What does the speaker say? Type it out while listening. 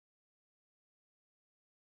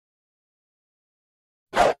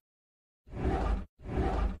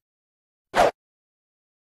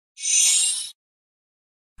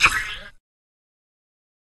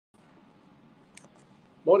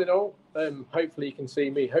Morning all. Hopefully you can see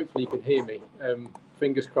me. Hopefully you can hear me.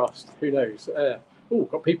 Fingers crossed. Who knows? Oh,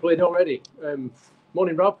 got people in already.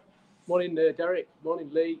 Morning, Rob. Morning, Derek. Morning,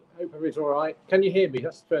 Lee. Hope everything's all right. Can you hear me?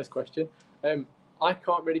 That's the first question. I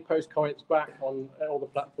can't really post comments back on all the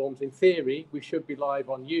platforms. In theory, we should be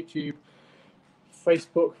live on YouTube,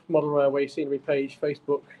 Facebook, Model Railway Scenery page,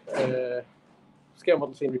 Facebook, Scale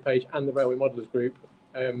Model Scenery page, and the Railway Modelers group.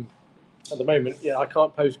 At the moment, yeah, I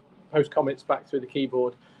can't post comments back through the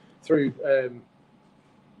keyboard through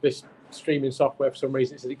this streaming software. For some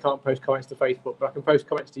reason, it says it can't post comments to Facebook, but I can post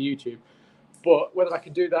comments to YouTube. But whether I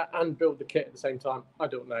can do that and build the kit at the same time, I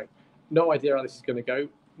don't know. No idea how this is going to go.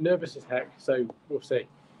 Nervous as heck, so we'll see.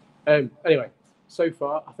 Anyway, so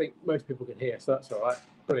far, I think most people can hear, so that's all right.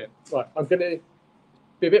 Brilliant. Right, I'm going to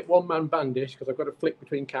be a bit one-man bandish because I've got to flick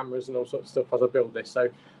between cameras and all sorts of stuff as I build this, so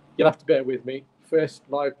you'll have to bear with me. First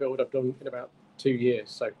live build I've done in about 2 years,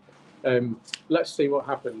 so let's see what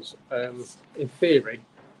happens. In theory,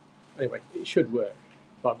 anyway, it should work.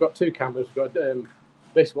 But I've got 2 cameras. I've got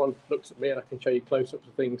this one looks at me and I can show you close-ups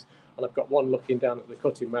of things, and I've got one looking down at the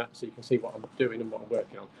cutting mat so you can see what I'm doing and what I'm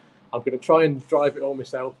working on. I'm going to try and drive it all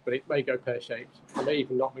myself, but it may go pear-shaped. I may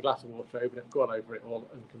even knock my glass of water over it, gone over it all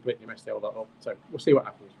and completely mess all that up. So we'll see what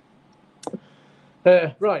happens.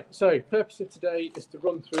 Right, so purpose of today is to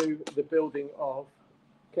run through the building of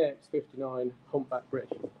KX059 Humpback Bridge.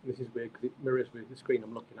 This is weird because it mirrors with the screen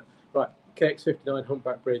I'm looking at. Right, KX059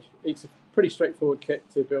 Humpback Bridge. It's a pretty straightforward kit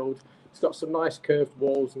to build. It's got some nice curved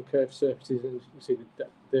walls and curved surfaces, and you can see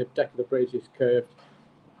the deck of the bridge is curved.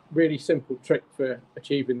 Really simple trick for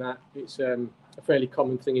achieving that. It's a fairly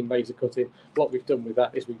common thing in laser cutting. What we've done with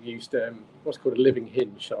that is we've used what's called a living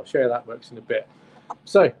hinge. So I'll show you how that works in a bit.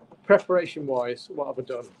 So preparation-wise, what have I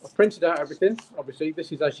done? I've printed out everything. Obviously,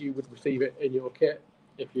 this is as you would receive it in your kit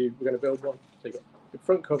if you were going to build one. So you've got the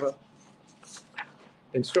front cover,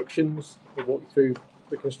 instructions. We'll walk you through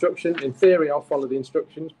the construction. In theory, I'll follow the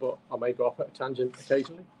instructions, but I may go off at a tangent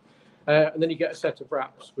occasionally. And then you get a set of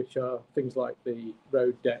wraps, which are things like the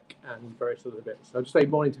road deck and various other bits. So I'll just say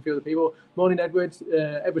morning to a few other people. Morning, Edward.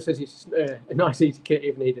 Edward says it's a nice, easy kit,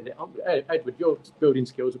 even needed it. Edward, your building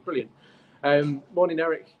skills are brilliant. Morning,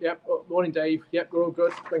 Eric. Yep. Morning, Dave. Yep, we're all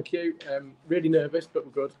good. Thank you. Really nervous, but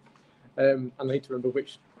we're good. And I need to remember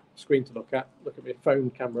which screen to look at. Look at my phone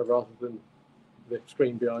camera rather than the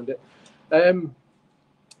screen behind it.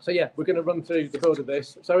 So yeah, we're going to run through the build of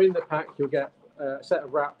this. So in the pack, you'll get a set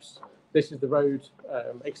of wraps. This is the road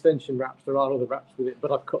extension wraps. There are other wraps with it,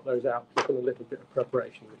 but I've cut those out. I've done a little bit of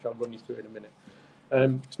preparation, which I'll run you through in a minute.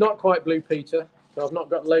 It's not quite Blue Peter, so I've not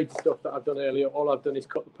got loads of stuff that I've done earlier. All I've done is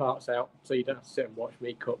cut the parts out, so you don't have to sit and watch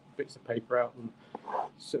me cut bits of paper out and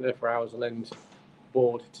sit there for hours and end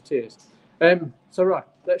bored to tears. So right,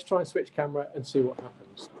 let's try and switch camera and see what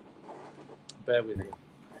happens. Bear with me.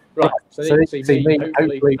 Right, so you can see me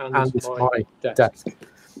hopefully and my desk.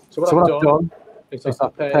 So what I've done is I've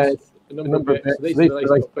prepared a number of bits. So these are the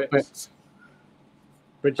laser bits.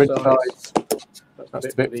 Bridge sides. That's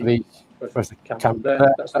the bit for the camera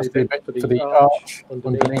there. That's the bit for the arch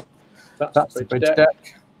underneath. That's the bridge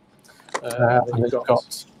deck. And you've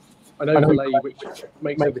got an overlay which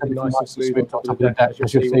makes everything nice and smooth on top of the deck.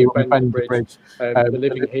 As you'll see when we bend the bridge, the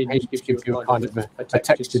living hinge gives you kind of a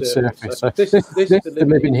textured surface. So this is the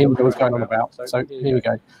living hinge I was going on about. So here we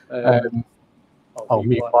go. I'll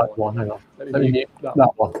mute one. Hang on. Let me mute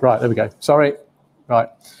that one. Right, there we go. Sorry. Right.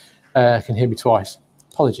 Can hear me twice.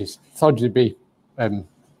 Apologies. Thought you'd be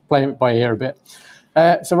playing it by ear a bit.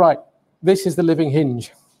 So right, this is the living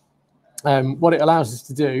hinge. What it allows us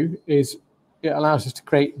to do is it allows us to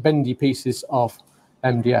create bendy pieces of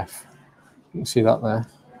MDF. You can see that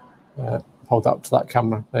there. Hold that up to that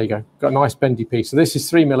camera. There you go. Got a nice bendy piece. So this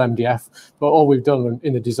is 3mm MDF, but all we've done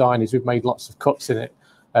in the design is we've made lots of cuts in it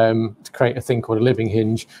to create a thing called a living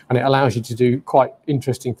hinge, and it allows you to do quite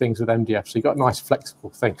interesting things with MDF. So you've got a nice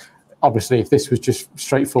flexible thing. Obviously, if this was just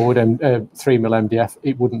straightforward 3mm MDF,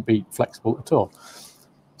 it wouldn't be flexible at all.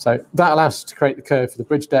 So that allows us to create the curve for the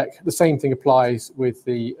bridge deck. The same thing applies with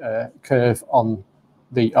the curve on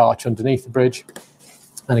the arch underneath the bridge.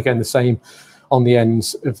 And again, the same on the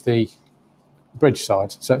ends of the bridge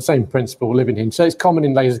side. So same principle, living hinge. So it's common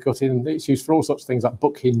in laser cutting. It's used for all sorts of things like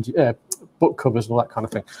book covers and all that kind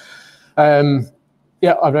of thing.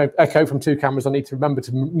 Yeah, I know, echo from 2 cameras. I need to remember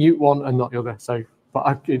to mute one and not the other. So,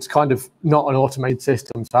 but it's kind of not an automated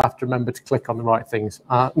system, so I have to remember to click on the right things.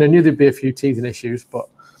 I knew there'd be a few teething issues, but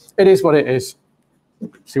it is what it is.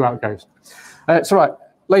 See how it goes. So right,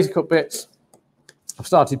 laser cut bits. I've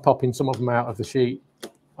started popping some of them out of the sheet,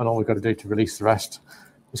 and all we've got to do to release the rest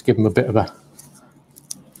is give them a bit of a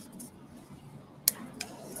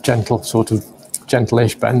gentle sort of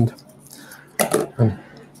gentle-ish bend, and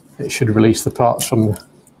it should release the parts from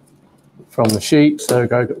the sheet. So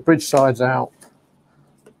got the bridge sides out.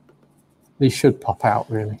 These should pop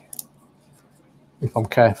out really, if I'm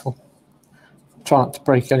careful. Try not to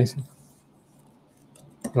break anything.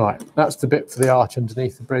 Right, that's the bit for the arch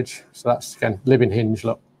underneath the bridge. So that's, again, living hinge,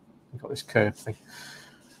 look. We've got this curved thing.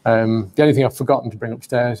 The only thing I've forgotten to bring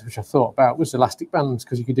upstairs, which I thought about, was elastic bands,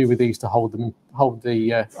 because you could do with these to hold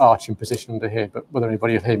the arch in position under here. But whether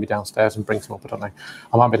anybody will hear me downstairs and bring some up, I don't know.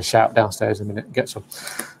 I might be able to shout downstairs in a minute and get some.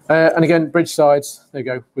 And again, bridge sides, there you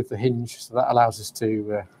go, with the hinge. So that allows us to,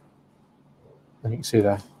 you can see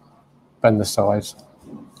there, bend the sides.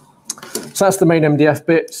 So that's the main MDF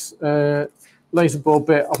bits. Laser board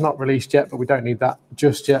bit I've not released yet, but we don't need that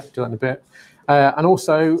just yet. Do that in a bit. And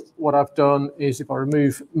also what I've done is, if I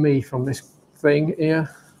remove me from this thing here,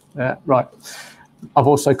 right, I've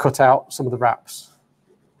also cut out some of the wraps.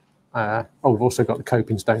 Oh, we've also got the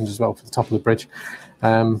coping stones as well for the top of the bridge.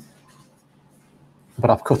 But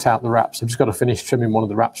I've cut out the wraps. I've just got to finish trimming one of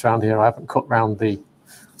the wraps around here. I haven't cut round the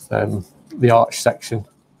arch section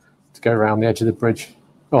to go around the edge of the bridge.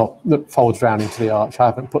 Well, that folds round into the arch. I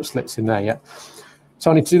haven't put slits in there yet. So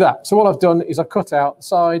I need to do that. So what I've done is I've cut out the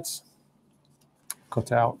sides,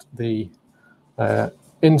 cut out the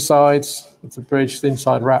insides of the bridge, the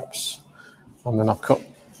inside wraps, and then I've cut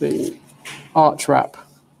the arch wrap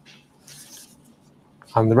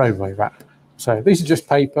and the roadway wrap. So these are just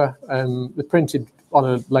paper. They're printed on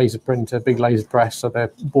a laser printer, big laser press, so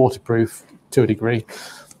they're waterproof to a degree.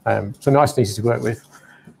 So nice and easy to work with.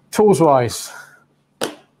 Tools-wise,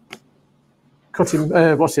 cutting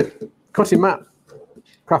mat,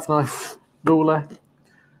 craft knife, ruler,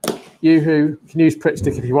 Yoo-hoo. You can use Pritt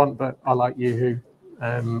Stick if you want, but I like Yoo-hoo.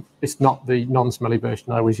 It's not the non-smelly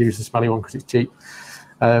version. I always use the smelly one because it's cheap.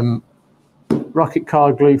 Rocket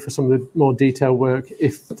card glue for some of the more detailed work,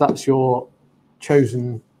 if that's your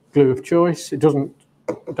chosen glue of choice. Don't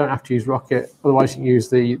have to use Rocket. Otherwise, you can use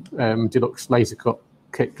the Deluxe Laser Cut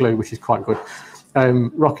Kit glue, which is quite good.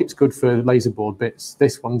 Rocket's good for laser board bits.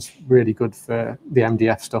 This one's really good for the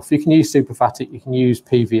MDF stuff. You can use Superfatic, you can use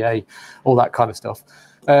PVA, all that kind of stuff.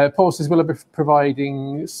 Paul says, will I be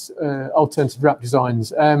providing alternative wrap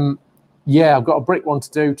designs? Yeah, I've got a brick one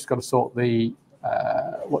to do. Just got to sort the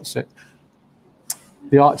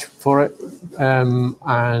the arch for it.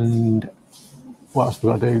 And what else have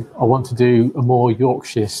I got to do? I want to do a more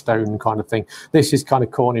Yorkshire stone kind of thing. This is kind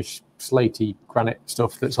of Cornish slaty granite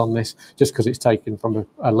stuff that's on this, just because it's taken from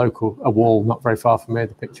a wall not very far from where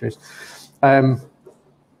the picture is.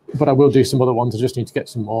 But I will do some other ones. I just need to get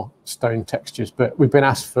some more stone textures. But we've been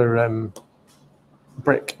asked for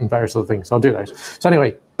brick and various other things, so I'll do those. So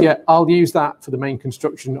anyway, yeah, I'll use that for the main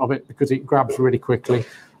construction of it because it grabs really quickly.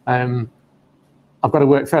 I've got to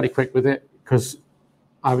work fairly quick with it because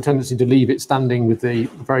I have a tendency to leave it standing with the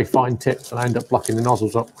very fine tips and I end up blocking the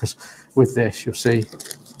nozzles up, because with this, you'll see,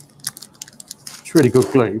 it's really good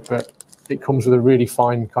glue, but it comes with a really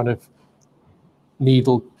fine kind of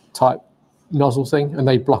needle type nozzle thing, and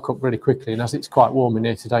they block up really quickly. And as it's quite warm in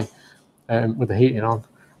here today, with the heating on,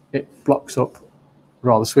 it blocks up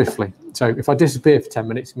rather swiftly. So if I disappear for 10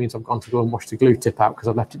 minutes, it means I've gone to go and wash the glue tip out because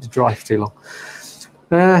I've left it to dry for too long.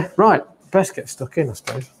 Right, best get stuck in, I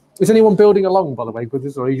suppose. Is anyone building along, by the way, with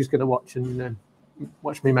us, or are you just going to watch and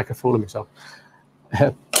watch me make a fool of myself?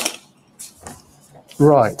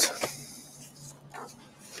 Right.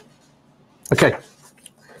 Okay.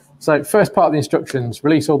 So first part of the instructions,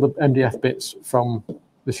 release all the MDF bits from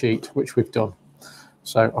the sheet, which we've done.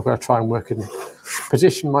 So I've got to try and work and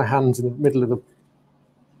position my hands in the middle of the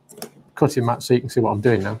cutting mat so you can see what I'm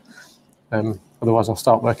doing now. Otherwise I'll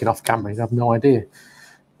start working off camera, you have no idea.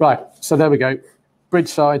 Right, so there we go. Bridge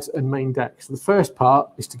sides and main deck. So the first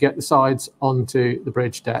part is to get the sides onto the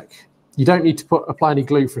bridge deck. You don't need to apply any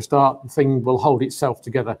glue for a start. The thing will hold itself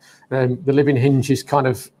together. The living hinges kind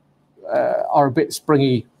of are a bit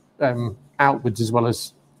springy outwards as well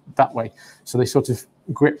as that way. So they sort of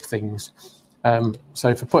grip things.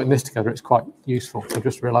 So for putting this together, it's quite useful. I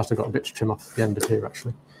just realised I've got a bit to trim off the end of here,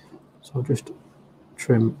 actually. So I'll just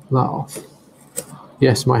trim that off.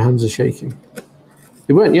 Yes, my hands are shaking.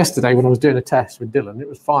 They weren't yesterday when I was doing a test with Dylan. It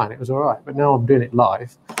was fine. It was all right. But now I'm doing it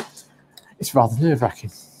live. It's rather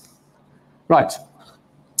nerve-wracking. Right.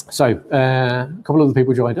 So a couple of other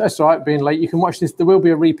people joined. That's all right, being late. You can watch this. There will be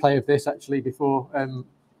a replay of this actually before.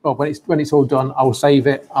 Well, when it's all done, I will save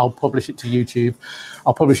it. I'll publish it to YouTube.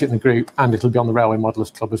 I'll publish it in the group, and it'll be on the Railway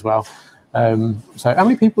Modelers Club as well. So how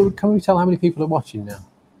many people? Can we tell how many people are watching now?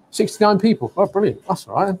 69 people. Oh, brilliant. That's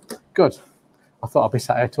all right. Good. I thought I'd be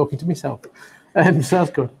sat here talking to myself. So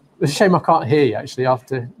that's good. It's a shame I can't hear you, actually.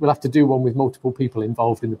 We'll have to do one with multiple people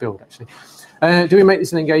involved in the build, actually. Do we make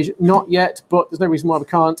this an engage? Not yet, but there's no reason why we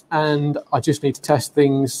can't. And I just need to test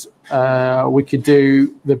things. We could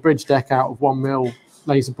do the bridge deck out of 1mm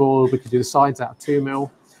laser board. We could do the sides out of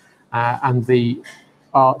 2mm. And the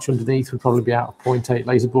arch underneath would probably be out of 0.8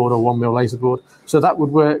 laser board or 1mm laser board. So that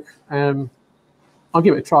would work. I'll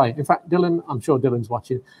give it a try. In fact, Dylan, I'm sure Dylan's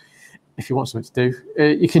watching. If you want something to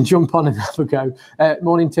do, you can jump on and have a go.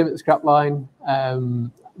 Morning, Tim at the scrap line.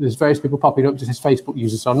 There's various people popping up, just his Facebook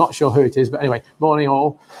users, so I'm not sure who it is. But anyway, morning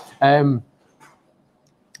all.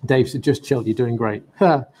 Dave said, just chill, you're doing great.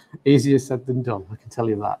 Easier said than done, I can tell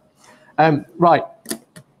you that. Right,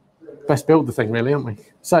 best build the thing, really, aren't we?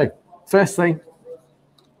 So first thing,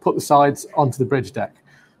 put the sides onto the bridge deck.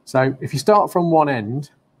 So if you start from one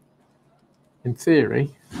end, in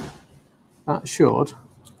theory, that should,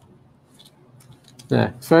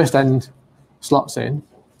 there, first end slots in,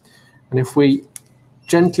 and if we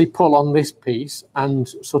gently pull on this piece and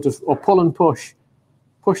sort of, or pull and push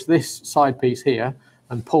this side piece here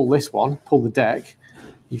and pull this one, pull the deck,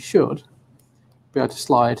 you should be able to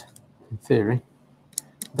slide, in theory,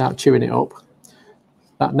 without chewing it up,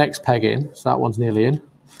 that next peg in, so that one's nearly in,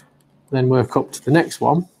 then work up to the next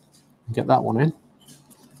one and get that one in,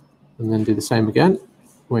 and then do the same again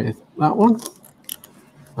with that one,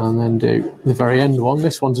 and then do the very end one.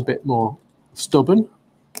 This one's a bit more stubborn.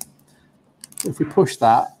 If we push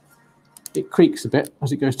that, it creaks a bit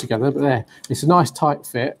as it goes together, but there, it's a nice tight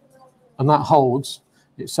fit, and that holds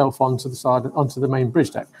itself onto the side, onto the main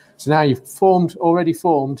bridge deck. So now you've already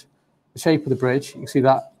formed the shape of the bridge. You can see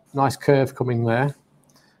that nice curve coming there,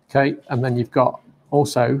 okay, and then you've got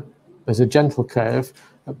also, there's a gentle curve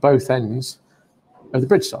at both ends of the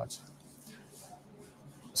bridge sides.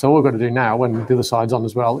 So all we've got to do now, when the other side's on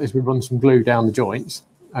as well, is we run some glue down the joints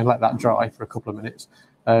and let that dry for a couple of minutes.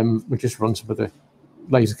 We just run some of the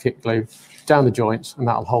laser kit glue down the joints, and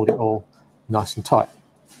that'll hold it all nice and tight.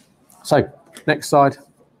 So next side.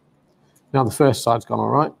 Now the first side's gone all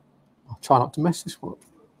right. I'll try not to mess this one up.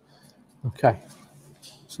 Okay,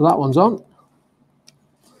 so that one's on,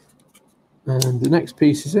 and the next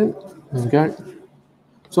piece is in. There we go.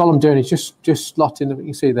 So all I'm doing is just slotting, you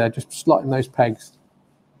can see there, just slotting those pegs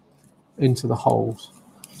into the holes.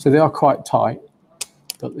 So they are quite tight,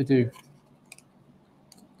 but they do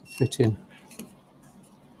fit in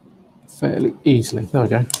fairly easily. There we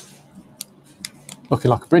go.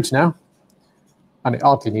 Looking like a bridge now. And it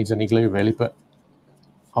hardly needs any glue really, but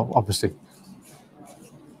obviously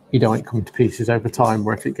you don't want it coming to pieces over time,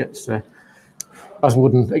 where if it gets as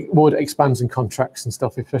wood expands and contracts and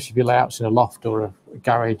stuff, especially if your layout's in a loft or a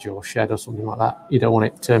garage or shed or something like that, you don't want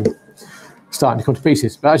it starting to come to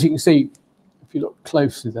pieces. But as you can see, if you look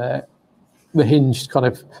closely there, the hinge kind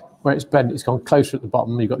of, where it's bent, it's gone closer at the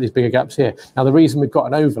bottom, and you've got these bigger gaps here. Now the reason we've got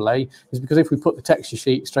an overlay is because if we put the texture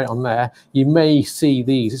sheet straight on there, you may see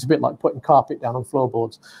these. It's a bit like putting carpet down on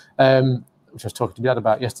floorboards, which I was talking to Dad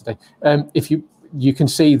about yesterday. If you can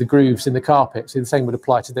see the grooves in the carpet, so the same would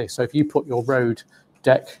apply to this. So if you put your road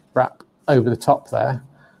deck wrap over the top there,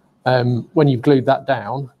 when you've glued that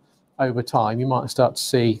down, over time you might start to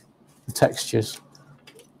see the textures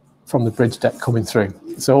from the bridge deck coming through.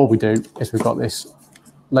 So all we do is we've got this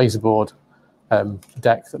laser board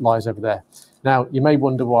deck that lies over there. Now you may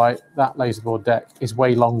wonder why that laser board deck is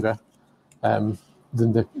way longer than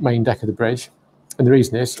the main deck of the bridge, and the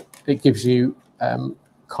reason is it gives you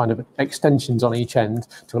kind of extensions on each end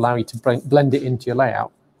to allow you to blend it into your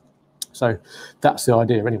layout. So that's the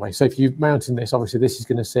idea anyway. So if you're mounting this, obviously this is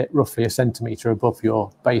going to sit roughly 1 centimetre above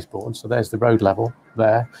your baseboard. So there's the road level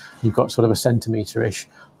there. You've got sort of 1 centimetre-ish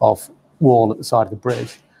of wall at the side of the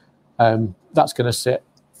bridge. That's going to sit,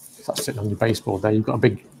 that's sitting on your baseboard there. You've got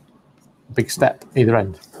a big step either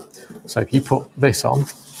end. So if you put this on,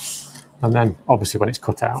 and then obviously when it's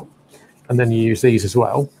cut out, and then you use these as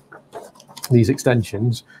well, these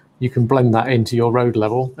extensions, you can blend that into your road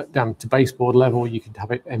level down to baseboard level. You could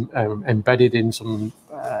have it embedded in some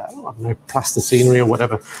I don't know, plaster scenery or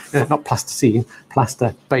whatever, not plasticine,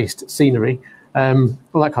 plaster based scenery, all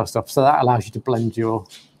that kind of stuff. So that allows you to blend your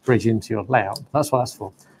bridge into your layout. That's what that's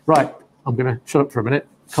for. Right, I'm going to shut up for a minute,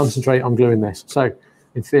 concentrate on gluing this. So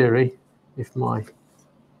in theory, if my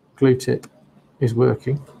glue tip is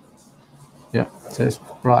working, yeah, it is.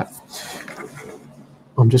 Right,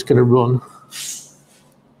 I'm just going to run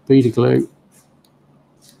bead of glue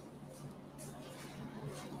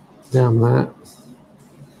down there.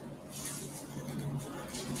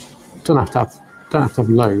 Don't have to have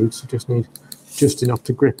loads. You just need just enough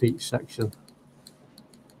to grip each section,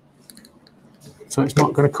 so it's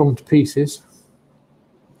not going to come to pieces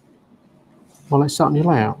while it's sat on your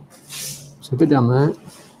layout. So a bit down there.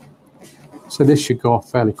 So this should go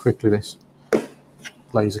off fairly quickly, this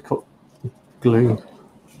laser cut glue.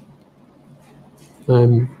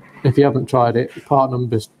 If you haven't tried it, part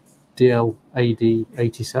number's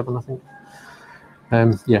DLAD87, I think.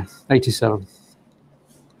 Yeah, 87.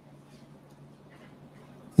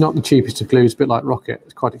 Not the cheapest of glues, a bit like Rocket.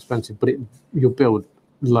 It's quite expensive, but you'll build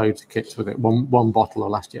loads of kits with it. One bottle will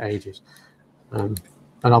last you ages. And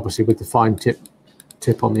obviously with the fine tip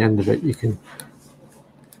on the end of it, you can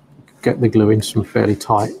get the glue in some fairly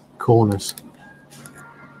tight corners.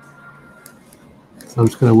 So I'm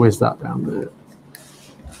just going to whiz that down there.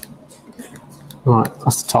 Right,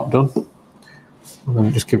 that's the top done. And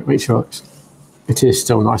then just make sure it is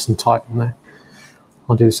still nice and tight on there.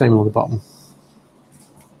 I'll do the same on the bottom.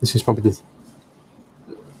 This is probably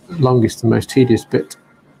the longest and most tedious bit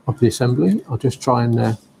of the assembly. I'll just try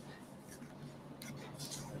and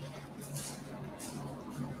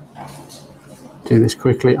do this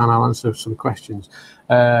quickly, and I'll answer some questions.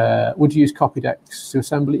 Would you use copy decks to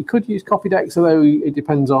assemble it? You could use copy decks, although it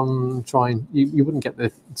depends on trying. You wouldn't get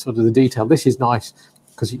the sort of the detail. This is nice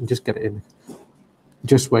because you can just get it in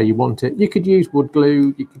just where you want it. You could use wood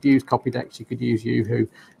glue, you could use copy decks, you could use Yoo-hoo.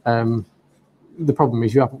 The problem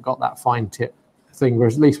is you haven't got that fine tip thing,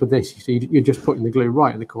 whereas at least with this, you're just putting the glue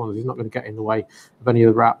right in the corners. It's not going to get in the way of any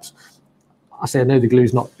of the wraps. I say I know the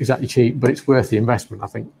glue's not exactly cheap, but it's worth the investment, I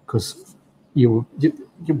think, because you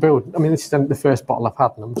build. I mean, this is the first bottle I've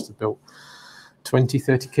had, and I must have built 20,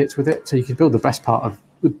 30 kits with it. So you could build the best part of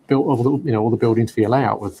all the buildings for your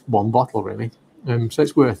layout with one bottle, really. So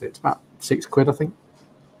it's worth it. It's about £6, I think.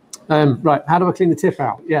 Right, how do I clean the tip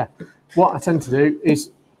out? Yeah, what I tend to do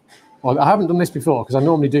is, well, I haven't done this before because I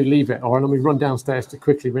normally do leave it, or I normally run downstairs to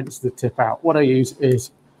quickly rinse the tip out. What I use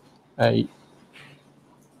is a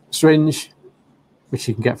syringe, which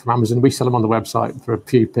you can get from Amazon. We sell them on the website for a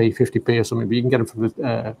few p, 50p or something, but you can get them from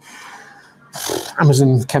the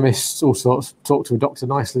Amazon chemists, all sorts. Talk to a doctor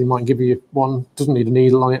nicely, they might give you one. Doesn't need a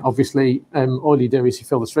needle on it, obviously. All you do is you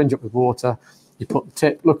fill the syringe up with water, you put the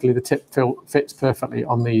tip, luckily the tip fits perfectly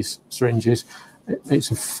on these syringes. It's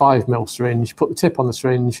a 5mm syringe. Put the tip on the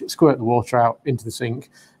syringe, squirt the water out into the sink,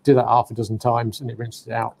 do that half a dozen times, and it rinses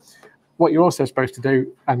it out. What you're also supposed to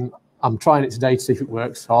do, and I'm trying it today to see if it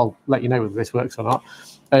works, so I'll let you know whether this works or not.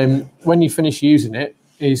 When you finish using it,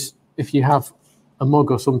 is if you have a mug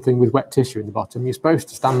or something with wet tissue in the bottom, you're supposed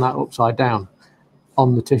to stand that upside down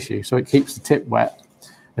on the tissue so it keeps the tip wet,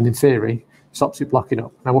 and in theory stops it blocking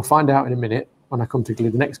up. Now we'll find out in a minute when I come to glue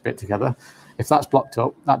the next bit together. If that's blocked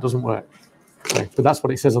up, that doesn't work. Okay, but that's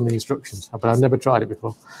what it says on the instructions, but I've never tried it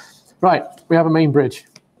before. Right, we have a main bridge,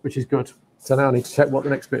 which is good. So now I need to check what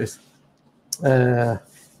the next bit is.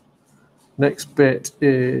 Next bit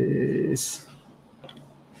is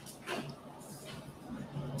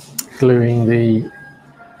gluing the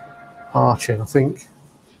arch in, I think.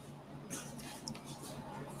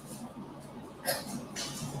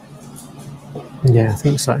 Yeah, I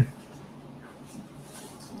think so.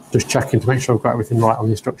 Just checking to make sure I've got everything right on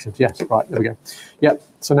the instructions. Yes, right, there we go. Yep,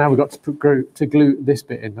 so now we've got to glue this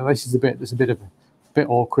bit in. Now this is the bit that's a bit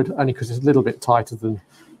awkward, only because it's a little bit tighter than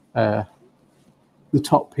the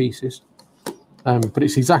top pieces. But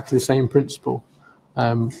it's exactly the same principle.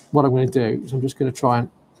 What I'm going to do is I'm just going to try and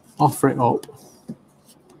offer it up.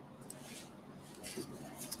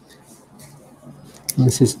 And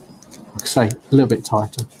this is, like I say, a little bit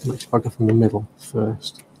tighter. Let's if I go from the middle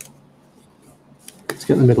first. Let's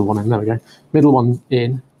get the middle one in. There we go. Middle one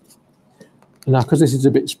in. And now, because this is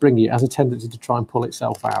a bit springy, it has a tendency to try and pull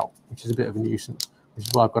itself out, which is a bit of a nuisance. Which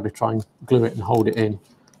is why I've got to try and glue it and hold it in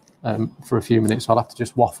for a few minutes. I'll have to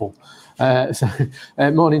just waffle.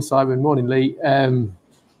 Morning, Simon. Morning, Lee.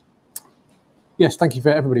 Yes, thank you for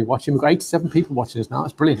everybody watching. We've got 87 people watching us now.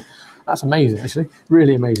 That's brilliant. That's amazing, actually.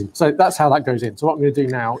 Really amazing. So that's how that goes in. So what I'm going to do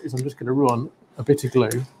now is I'm just going to run a bit of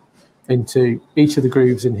glue into each of the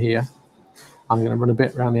grooves in here. I'm going to run a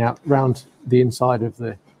bit around the inside of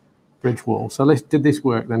the bridge wall. So did this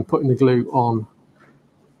work then? Putting the glue on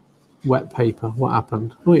wet paper. What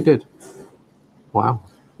happened? Oh, it did. Wow,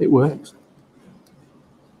 it works.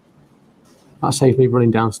 That saved me running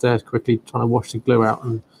downstairs quickly, trying to wash the glue out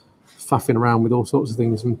and faffing around with all sorts of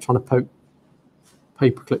things and trying to poke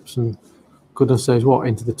paper clips and goodness knows what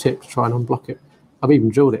into the tip to try and unblock it. I've even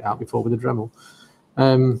drilled it out before with a Dremel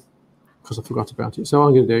because I forgot about it. So what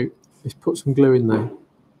I'm going to do is put some glue in there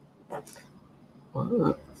like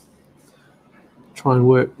that. Try and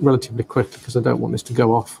work relatively quickly because I don't want this to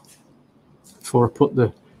go off before I put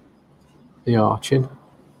the arch in.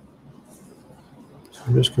 So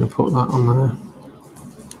I'm just going to put that on there.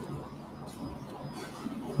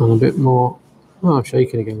 And a bit more. Oh, I'm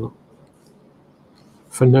shaking again. Look.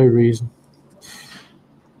 for no reason.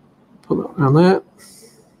 Put that down there.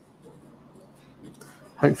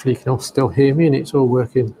 Hopefully you can all still hear me and it's all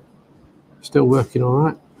working, still working all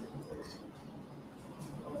right.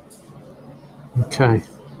 Okay,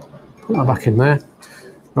 put that back in there.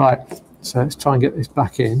 Right, so let's try and get this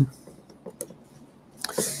back in.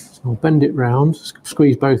 So I'll bend it round,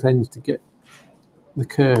 squeeze both ends to get the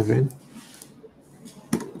curve in.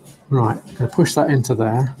 Right, I'm going to push that into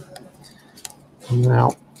there. And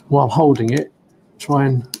now, while holding it, try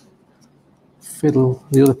and fiddle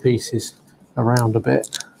the other pieces around a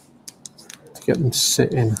bit to get them to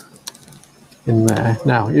sit in there.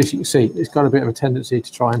 Now, as you can see, it's got a bit of a tendency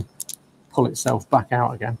to try and pull itself back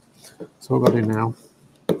out again. So what I've got to do now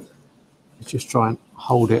is just try and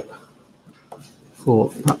hold it for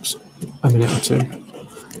perhaps a minute or two.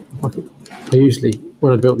 I usually,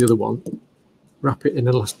 when I built the other one, wrap it in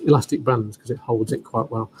elastic bands because it holds it quite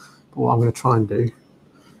well. But what I'm going to try and do,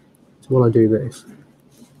 so while I do this,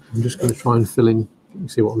 I'm just going to try and fill in, you can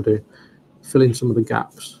see what I'm doing, fill in some of the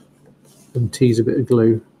gaps and tease a bit of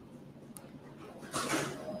glue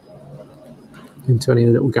into any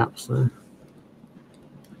little gaps there,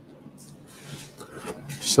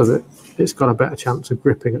 so that it's got a better chance of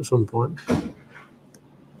gripping at some point.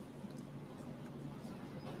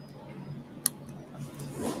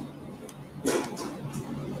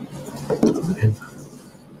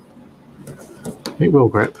 It will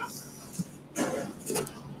grip.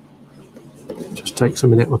 Just takes a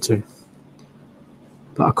minute or two.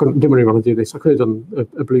 But I didn't really want to do this. I could have done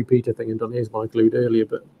a Blue Peter thing and done here's my glued earlier,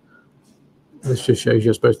 but this just shows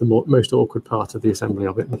you, I suppose, the most awkward part of the assembly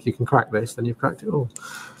of it. And if you can crack this, then you've cracked it all.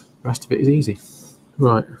 The rest of it is easy.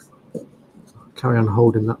 Right. Carry on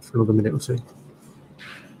holding that for another minute or two.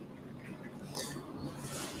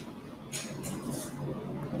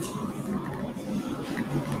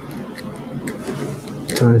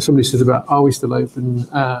 Somebody says about, are we still open?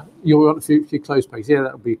 You want a few closed pegs? Yeah,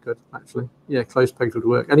 that would be good, actually. Yeah, closed pegs would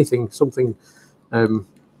work. Anything, something.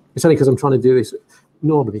 It's only because I'm trying to do this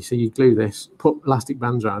normally. So you glue this, put elastic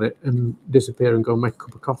bands around it, and disappear and go and make a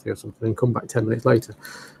cup of coffee or something, and come back 10 minutes later.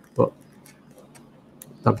 But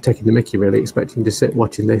I'm taking the mickey, really, expecting to sit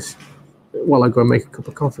watching this while I go and make a cup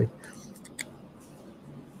of coffee.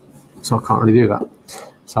 So I can't really do that.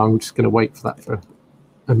 So I'm just going to wait for that for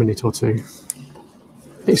a minute or two.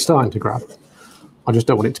 It's starting to grab. I just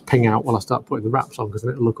don't want it to ping out while I start putting the wraps on, because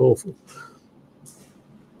then it'll look awful.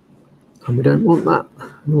 And we don't want that.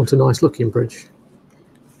 We want a nice looking bridge.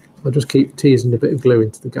 I'll just keep teasing a bit of glue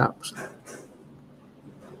into the gaps.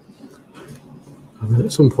 And then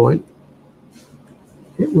at some point,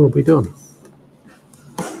 it will be done.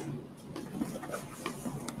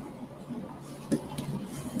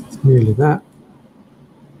 It's nearly that.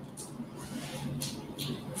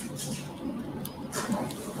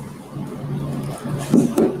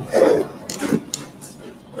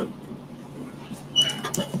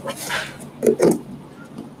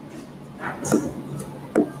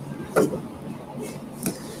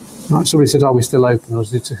 Right, somebody said, are we still open?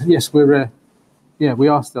 Yes, yeah, we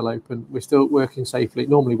are still open. We're still working safely.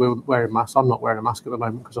 Normally we're wearing masks. I'm not wearing a mask at the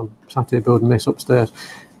moment because I'm sat here building this upstairs.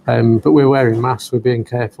 But we're wearing masks. We're being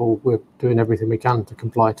careful. We're doing everything we can to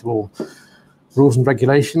comply to all rules and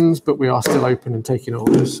regulations, but we are still open and taking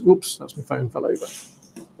orders. Oops, that's my phone fell over.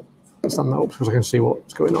 Stand that up because I can see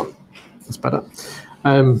what's going on. That's better.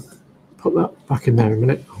 Put that back in there a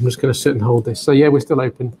minute. I'm just going to sit and hold this. So yeah, we're still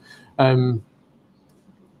open.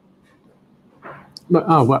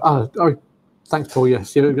 Thanks, Paul.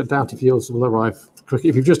 Yes, I doubt if yours will arrive quickly.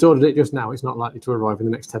 If you've just ordered it just now, it's not likely to arrive in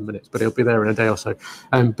the next 10 minutes, but it'll be there in a day or so.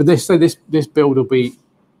 But this build will be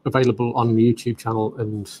available on the YouTube channel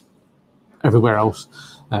and everywhere else.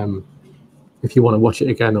 If you want to watch it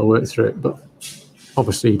again or work through it, but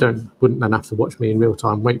obviously you wouldn't then have to watch me in real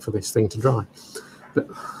time. Wait for this thing to dry. But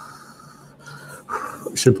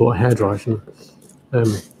I should put a hairdryer, shouldn't I?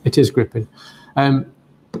 It is gripping.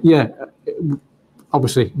 Yeah.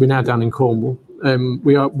 Obviously, we're now down in Cornwall.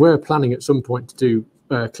 We're planning at some point to do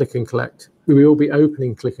click and collect. We will be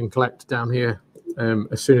opening click and collect down here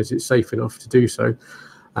as soon as it's safe enough to do so.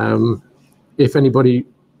 If anybody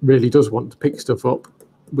really does want to pick stuff up,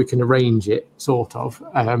 we can arrange it, sort of.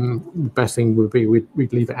 The best thing would be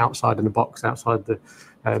we'd leave it outside in a box outside the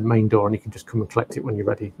main door, and you can just come and collect it when you're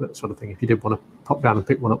ready, that sort of thing. If you did want to pop down and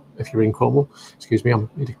pick one up if you're in Cornwall. Excuse me, I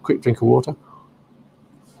need a quick drink of water.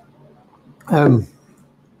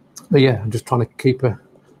 But yeah, I'm just trying to keep an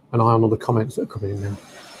eye on all the comments that are coming in now.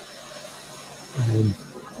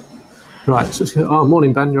 Right, so oh,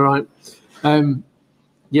 morning, Ben, you're right.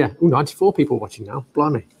 Yeah, 94 people watching now,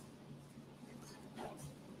 blimey.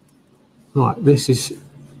 Right, this is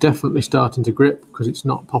definitely starting to grip because it's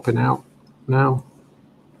not popping out now,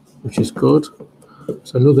 which is good.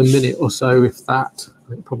 So another minute or so, if that,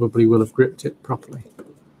 it probably will have gripped it properly,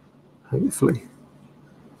 hopefully.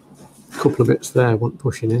 A couple of bits there weren't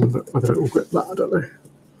pushing in, but whether it will grip that, I don't know.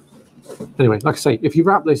 Anyway, like I say, if you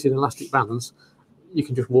wrap this in elastic bands, you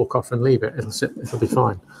can just walk off and leave it. It'll sit, it'll be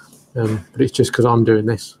fine. But it's just because I'm doing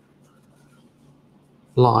this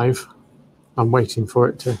live, I'm waiting for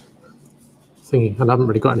it to thingy, and I haven't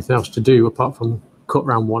really got anything else to do apart from cut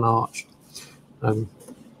around one arch.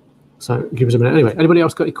 So give us a minute. Anyway, anybody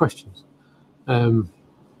else got any questions?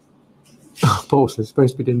 Paulson's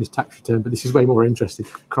supposed to be doing this tax return, but this is way more interesting.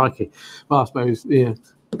 Crikey. Well, I suppose, yeah.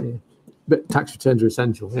 But tax returns are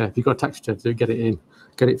essential. Yeah, if you've got a tax return to do, get it in,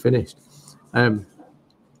 get it finished.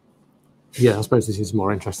 Yeah, I suppose this is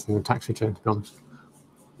more interesting than tax return, to be honest.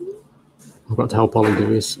 I've got to help Ollie do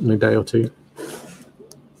this in a day or two.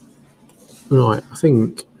 Right, I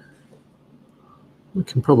think we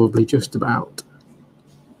can probably just about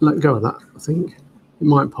let go of that, I think. It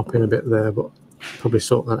might pop in a bit there, but probably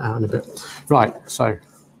sort that out in a bit. Right, so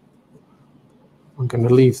I'm going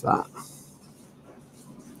to leave that.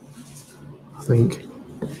 I think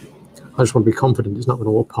I just want to be confident it's not going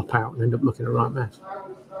to all pop out and end up looking a right mess.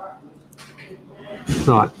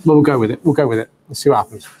 Right, well, we'll go with it. We'll go with it. Let's see what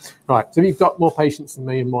happens. Right, so if you've got more patience than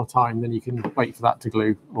me and more time, then you can wait for that to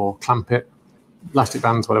glue or clamp it, elastic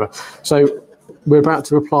bands, whatever. So we're about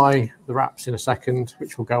to apply the wraps in a second,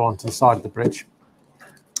 which will go onto the side of the bridge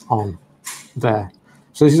on there.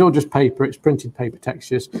 So this is all just paper. It's printed paper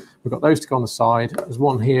textures. We've got those to go on the side. There's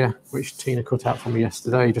one here, which Tina cut out for me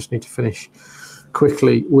yesterday. You just need to finish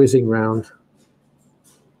quickly whizzing round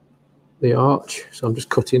the arch. So I'm just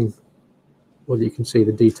cutting, well, you can see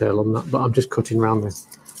the detail on that, but I'm just cutting around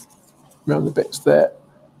the bits there,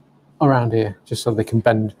 around here, just so they can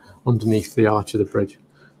bend underneath the arch of the bridge.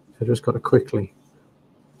 So just got to quickly,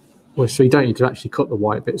 well, so you don't need to actually cut the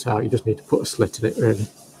white bits out. You just need to put a slit in it, really.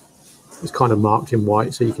 It's kind of marked in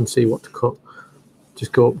white, so you can see what to cut.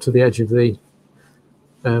 Just go up to the edge of the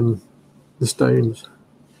stones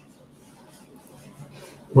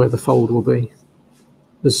where the fold will be.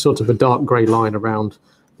 There's sort of a dark grey line around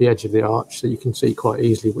the edge of the arch, so you can see quite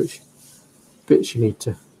easily which bits you need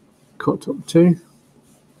to cut up to.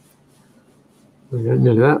 There we go,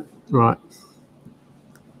 nearly that. Right.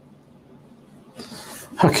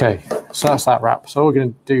 Okay, so that's that wrap. So all we're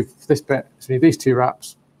going to do for this bit is we need these two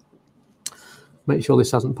wraps. Make sure this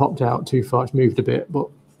hasn't popped out too far. It's moved a bit, but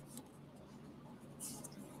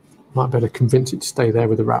might better convince it to stay there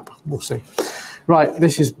with the wrap. We'll see. Right,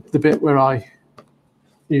 this is the bit where I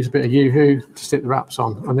use a bit of Yoo-hoo to stick the wraps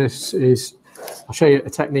on. And this is, I'll show you a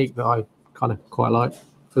technique that I kind of quite like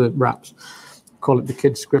for the wraps. I call it the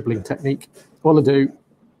kids scribbling technique. All I do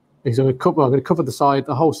is I'm going to cover the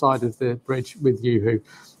whole side of the bridge with Yoo-hoo.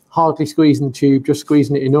 Hardly squeezing the tube, just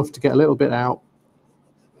squeezing it enough to get a little bit out.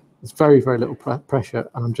 It's very, very little pressure,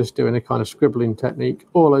 and I'm just doing a kind of scribbling technique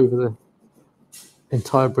all over the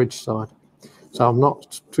entire bridge side. So I'm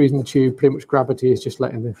not squeezing the tube, pretty much gravity is just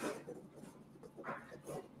letting the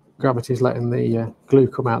glue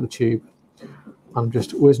come out of the tube. I'm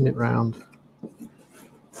just whizzing it round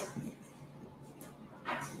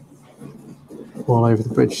all over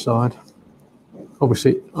the bridge side.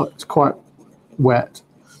 Obviously, it's quite wet.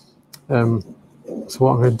 So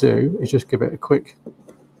what I'm going to do is just give it a quick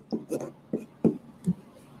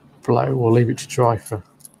blow. We'll leave it to dry for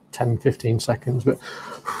 10-15 seconds, but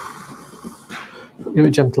give it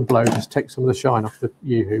a gentle blow, just take some of the shine off the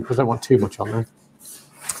Yoo-hoo because I don't want too much on there.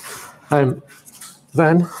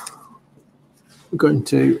 Then we're going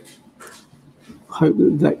to hope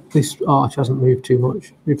that this arch hasn't moved too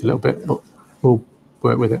much. Moved a little bit, but we'll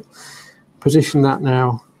work with it. Position that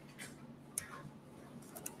now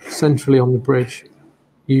centrally on the bridge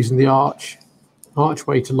using the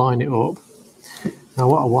archway to line it up. Now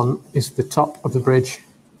what I want is the top of the bridge.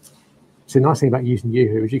 So the nice thing about using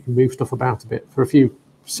Yoo-hoo is you can move stuff about a bit. For a few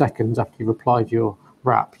seconds after you've applied your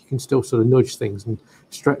wrap, you can still sort of nudge things and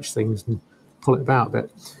stretch things and pull it about a bit.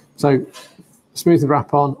 So smooth the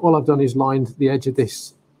wrap on. All I've done is lined the edge of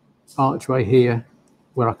this archway here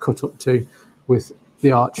where I cut up to with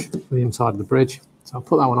the arch on the inside of the bridge. So I'll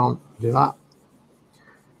put that one on, do that.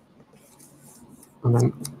 And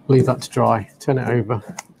then leave that to dry, turn it over,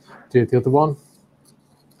 do the other one.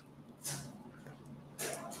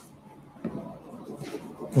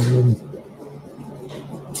 And then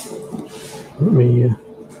let me,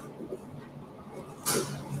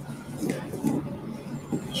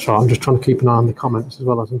 sorry, I'm just trying to keep an eye on the comments as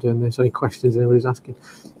well as I'm doing this. Any questions anybody's asking?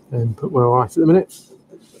 But we're all right at the minute.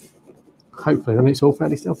 hopefully then it's all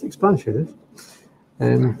fairly self-explanatory.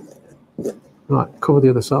 Right, cover the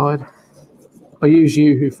other side. I use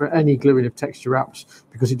Yoo-hoo for any gluing of texture wraps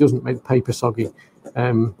because it doesn't make the paper soggy.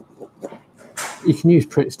 You can use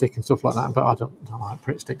Pritt stick and stuff like that, but I don't like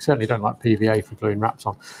Pritt stick. Certainly don't like PVA for gluing wraps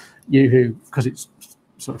on. Yoo-hoo, because it's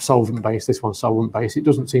sort of solvent based, this one's solvent based, it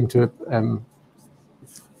doesn't seem to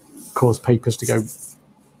cause papers to go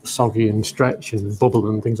soggy and stretch and bubble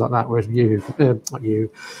and things like that, whereas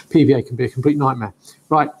PVA can be a complete nightmare.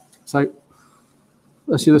 Right, so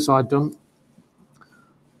that's the other side done.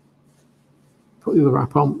 Put the other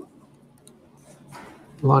wrap on,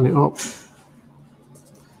 line it up.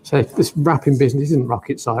 So this wrapping business isn't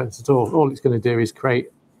rocket science at all. All it's going to do is create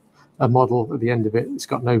a model at the end of it. It's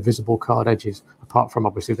got no visible card edges, apart from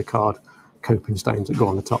obviously the card coping stones that go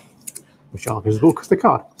on the top, which are visible because they're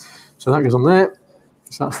card. So that goes on there.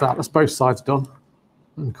 So that's that. That's both sides done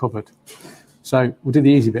and covered. So we'll do the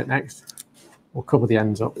easy bit next. We'll cover the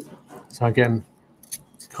ends up. So again,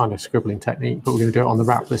 it's kind of scribbling technique, but we're going to do it on the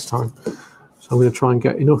wrap this time. So I'm going to try and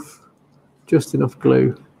get just enough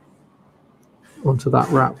glue onto that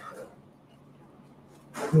wrap.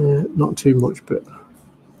 Not too much, but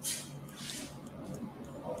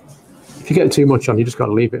if you get too much on, you just got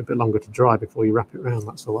to leave it a bit longer to dry before you wrap it around.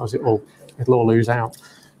 That's all. As it'll all lose out.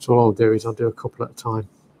 So all I'll do is I'll do a couple at a time,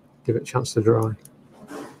 give it a chance to dry.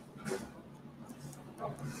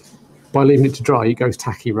 By leaving it to dry, it goes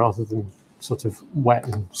tacky rather than sort of wet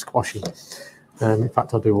and squashy. In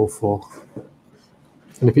fact, I'll do all four.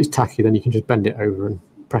 And if it's tacky, then you can just bend it over and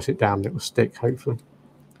press it down and it will stick, hopefully.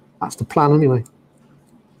 That's the plan anyway.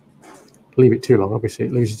 Leave it too long, obviously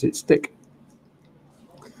it loses its stick.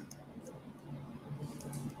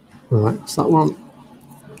 All right, that's that one.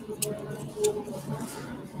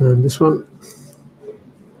 And this one.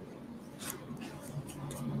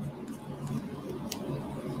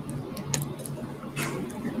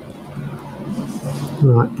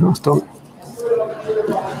 Right, that's done.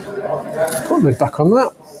 Put the lid back on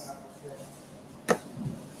that.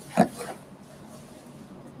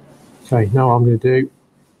 Okay, now what I'm going to do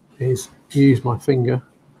is use my finger,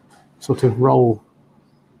 sort of roll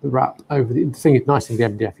the wrap over the thing. Is nice thing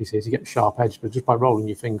with the MDF, you see, is you get a sharp edge, but just by rolling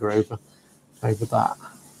your finger over that,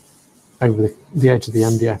 over the edge of the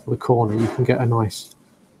MDF or the corner, you can get a nice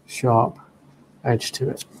sharp edge to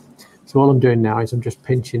it. So all I'm doing now is I'm just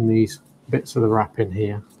pinching these bits of the wrap in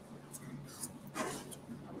here.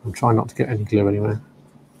 I'm trying not to get any glue anywhere.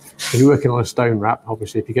 If you're working on a stone wrap,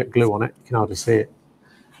 obviously if you get glue on it, you can hardly see it.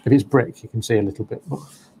 If it's brick, you can see a little bit, but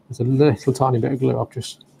there's a little tiny bit of glue I've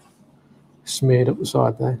just smeared up the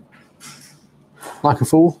side there. Like a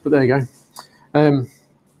fool, but there you go.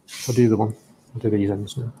 I'll do the one. I'll do these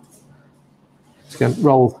ends now. So again,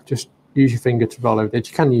 roll, just use your finger to roll over the edge.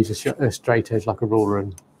 You can use a straight edge like a ruler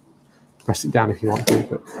and press it down if you want to,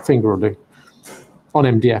 but finger will do. On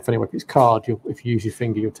MDF anyway, if it's card, if you use your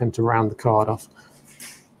finger, you'll tend to round the card off.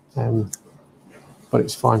 But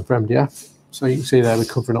it's fine for MDF. So you can see there we're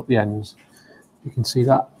covering up the ends. You can see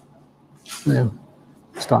that. Yeah,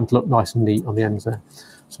 it's starting to look nice and neat on the ends there.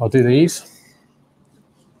 So I'll do these.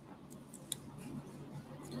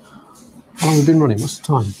 How long have we been running? What's the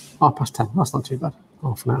time? 10:30. That's not too bad.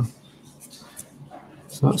 Half an hour.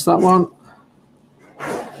 So that's that one.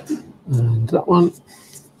 And that one.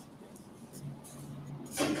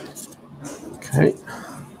 Okay.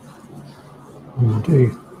 I'm going to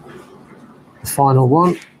do the final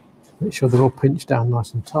one. Make sure they're all pinched down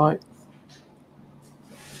nice and tight.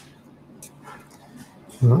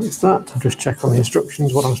 And that's that. I'll just check on the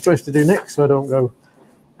instructions what I'm supposed to do next so I don't go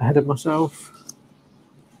ahead of myself.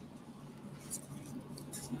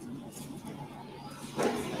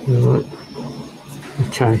 Right.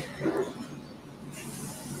 Okay.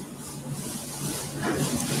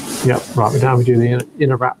 Yep, right, now we do the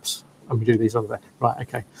inner wraps and we do these on there. Right,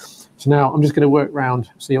 okay. So now I'm just going to work round,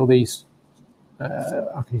 see all these,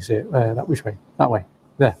 how can you see it? That which way? That way.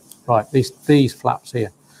 There. Right, these flaps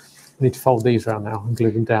here. I need to fold these around now and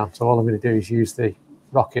glue them down. So all I'm going to do is use the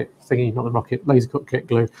rocket thingy, not the rocket, laser cut kit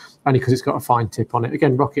glue, only because it's got a fine tip on it.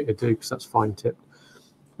 Again, rocket to do because that's fine tip.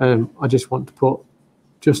 I just want to put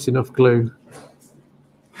just enough glue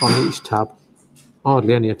on each tab,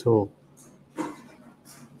 hardly any at all.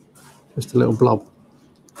 Just a little blob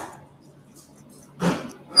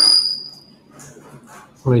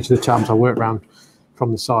on each of the tabs. I work round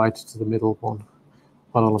from the side to the middle one.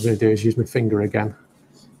 All I'm going to do is use my finger again,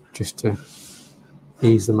 just to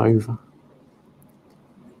ease them over.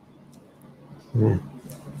 Yeah.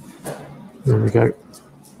 There we go.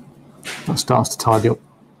 That starts to tidy up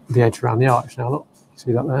the edge around the arch now. Look,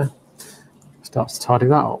 see that there? Starts to tidy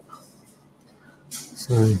that up.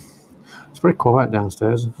 So very quiet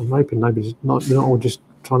downstairs. I'm hoping they're not all just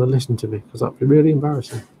trying to listen to me, because that'd be really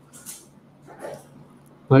embarrassing.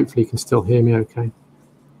 Hopefully you can still hear me okay.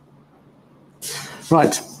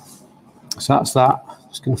 Right, so that's that.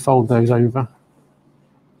 Just going to fold those over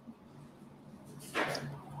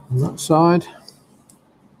on that side.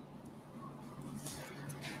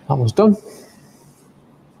 That one's done.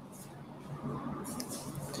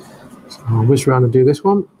 So I'll whiz around and do this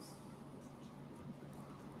one.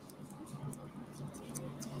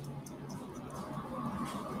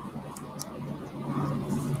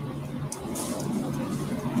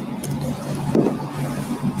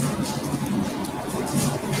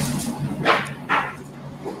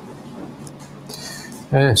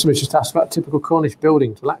 Somebody just asked about typical Cornish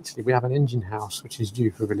buildings. Well, actually, we have an engine house, which is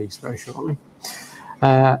due for release very shortly.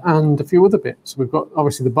 And a few other bits. We've got,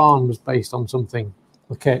 obviously, the barn was based on something,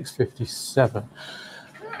 the KX57.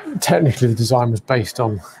 Technically, the design was based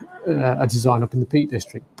on a design up in the Peak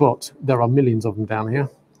District, but there are millions of them down here.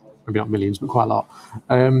 Maybe not millions, but quite a lot.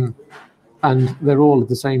 And they're all of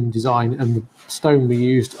the same design, and the stone we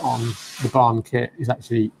used on the barn kit is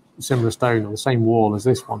actually a similar stone on the same wall as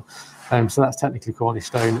this one. So that's technically Cornish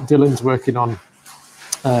stone. Dylan's working on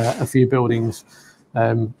a few buildings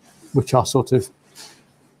which are sort of,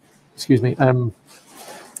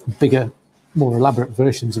 bigger, more elaborate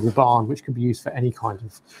versions of the barn, which could be used for any kind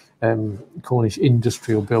of Cornish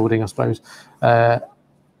industrial building, I suppose. But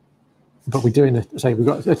we're doing, we've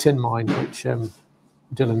got a tin mine, which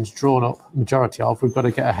Dylan's drawn up majority of. We've got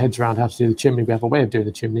to get our heads around how to do the chimney. We have a way of doing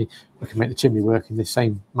the chimney. We can make the chimney work in the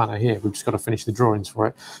same manner here. We've just got to finish the drawings for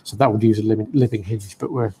it. So that would use a living hinge,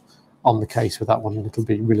 but we're on the case with that one, and it'll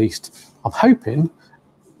be released, I'm hoping,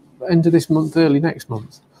 end of this month, early next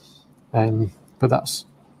month. But that's,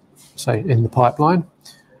 in the pipeline.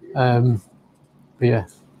 But yeah,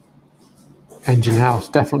 engine house,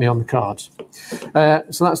 definitely on the cards.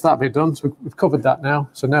 So that's that bit done. So we've covered that now.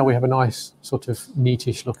 So now we have a nice sort of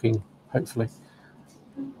neatish looking, hopefully,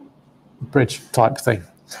 bridge type thing.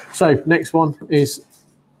 So next one is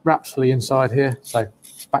wraps for the inside here. So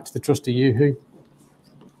back to the trusty Yoo-hoo.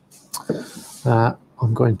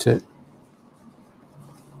 I'm going to,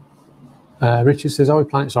 Richard says, are we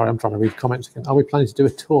planning, sorry, I'm trying to read comments again. Are we planning to do a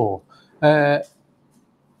tour?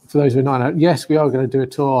 For those who don't know, yes, we are going to do a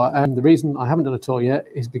tour. The reason I haven't done a tour yet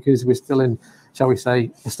is because we're still in, shall we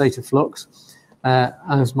say, a state of flux.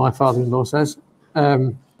 As my father-in-law says,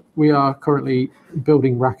 we are currently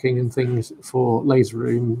building racking and things for the laser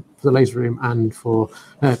room, and for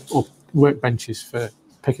or workbenches for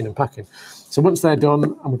picking and packing. So once they're done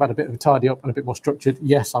and we've had a bit of a tidy up and a bit more structured,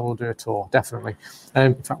 yes, I will do a tour, definitely.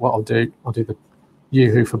 In fact, what I'll do the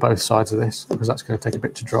Yoo-hoo for both sides of this, because that's going to take a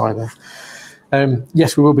bit to dry there.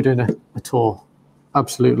 Yes, we will be doing a tour.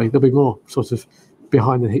 Absolutely, there'll be more sort of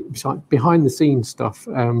behind the scenes stuff.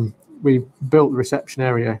 We built the reception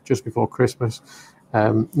area just before Christmas.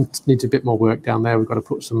 It needs a bit more work down there. We've got to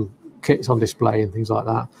put some kits on display and things like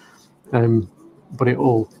that. But it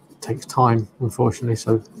all takes time, unfortunately.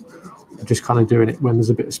 So we're just kind of doing it when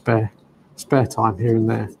there's a bit of spare time here and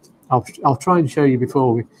there. I'll try and show you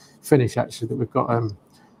before we finish actually that we've got a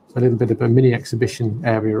little bit of a mini exhibition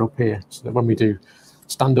area up here, so that when we do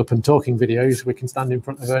stand up and talking videos, we can stand in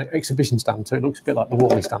front of an exhibition stand, so it looks a bit like the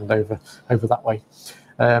Wally stand over that way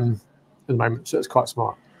at the moment. So it's quite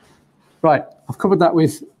smart. Right, I've covered that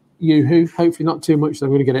with Yoo-hoo. Hopefully not too much, so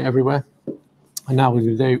I'm going to get it everywhere. And now what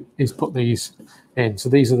we're going to do is put these in. So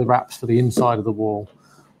these are the wraps for the inside of the wall.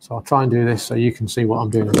 So I'll try and do this so you can see what I'm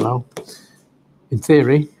doing as well. In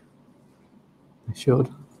theory, I should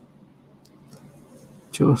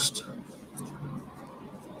just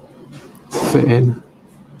fit in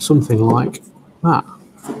something like that.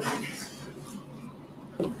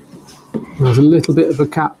 There's a little bit of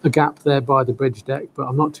a gap there by the bridge deck, but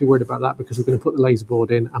I'm not too worried about that because we're going to put the laser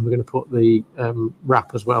board in and we're going to put the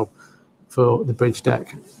wrap as well for the bridge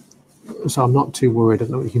deck. So I'm not too worried. I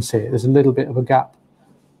don't know if you can see it. There's a little bit of a gap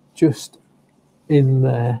just in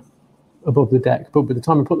there above the deck, but by the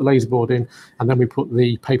time we put the laser board in and then we put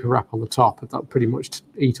the paper wrap on the top, that'll pretty much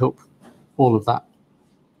eat up all of that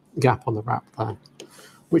gap on the wrap there,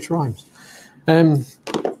 which rhymes. Right,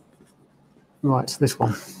 this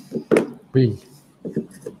one. We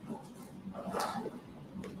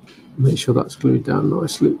make sure that's glued down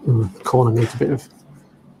nicely. The corner needs a bit of.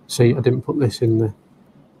 See, I didn't put this in the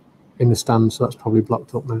stand, so that's probably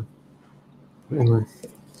blocked up now. But anyway,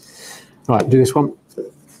 right, do this one.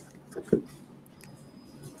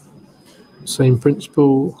 Same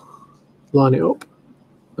principle. Line it up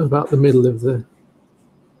about the middle of the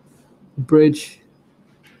bridge.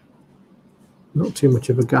 Not too much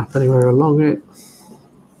of a gap anywhere along it.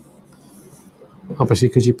 Obviously,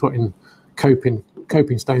 because you're putting coping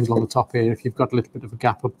stones along the top here, if you've got a little bit of a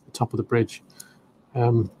gap up the top of the bridge,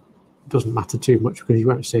 it doesn't matter too much because you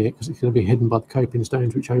won't see it because it's going to be hidden by the coping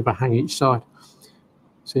stones which overhang each side.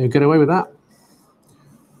 So you'll get away with that.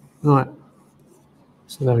 Right,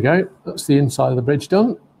 so there we go. That's the inside of the bridge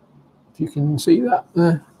done. If you can see that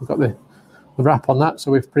there, we've got the wrap on that,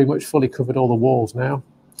 so we've pretty much fully covered all the walls now.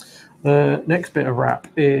 The next bit of wrap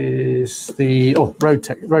is the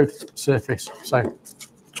road surface. So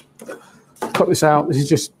cut this out. This is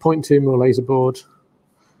just 0.2mm laser board. So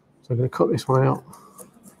I'm going to cut this one out.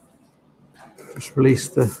 Just release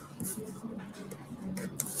the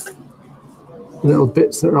little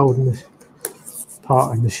bits that are holding this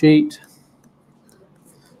part in the sheet.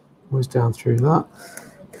 Always down through that.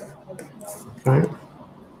 Okay.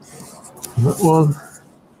 And that one.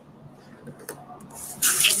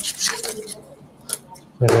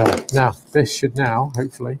 There we are. Now, this should now,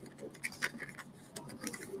 hopefully,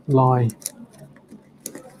 lie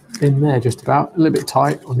in there just about, a little bit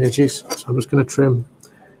tight on the edges. So I'm just going to trim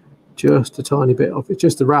just a tiny bit off. It's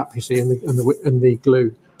just the wrap, you see, and the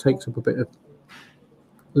glue takes up a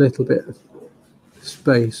little bit of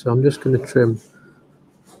space. So I'm just going to trim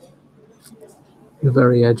the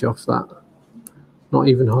very edge off that. Not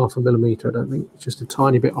even 0.5 millimeter, I don't think. Just a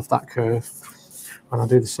tiny bit off that curve. And I'll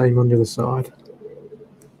do the same on the other side.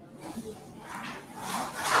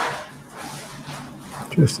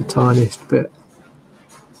 Just the tiniest bit.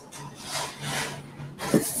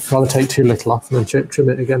 Rather take too little off and then trim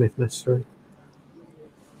it again if necessary.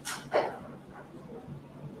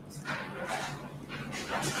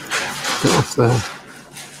 Get off there.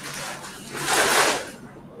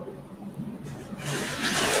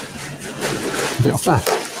 A bit off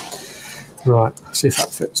there. Right, see if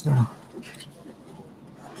that fits now.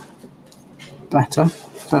 Better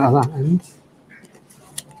that end.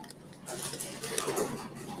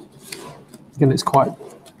 Again, it's quite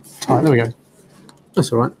tight. There we go.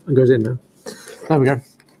 That's all right. It goes in now. There we go.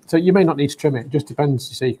 So you may not need to trim it. It just depends,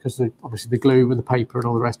 you see, because obviously the glue and the paper and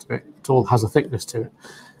all the rest of it, it all has a thickness to it.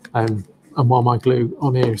 And while my glue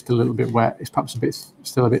on here is still a little bit wet, it's perhaps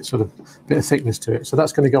still a bit of thickness to it. So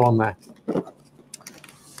that's going to go on there.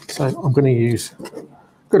 So I'm going to use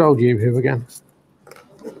good old U-Hoo again.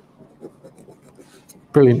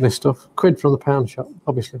 Brilliant, this stuff. £1 from the pound shop,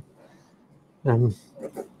 obviously.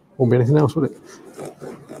 Won't be anything else, would it?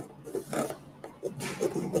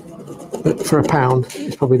 But for £1,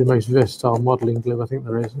 it's probably the most versatile modelling glue I think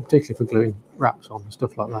there is, particularly for gluing wraps on and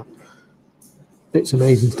stuff like that. It's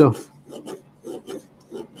amazing stuff.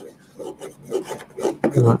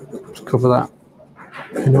 Right, just cover that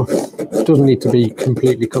enough. It doesn't need to be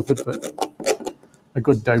completely covered, but a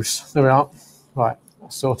good dose. There we are. Right,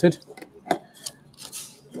 that's sorted.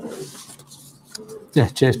 Yeah,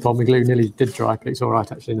 cheers, Paul. My glue nearly did dry, but it's all right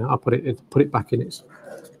actually now. I'll put it back in its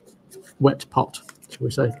wet pot, shall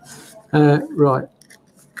we say. Right,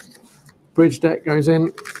 bridge deck goes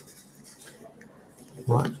in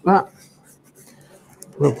like that.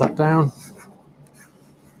 Rub that down.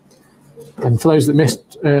 And for those that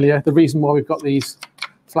missed earlier, the reason why we've got these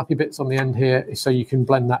flappy bits on the end here is so you can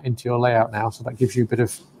blend that into your layout now. So that gives you a bit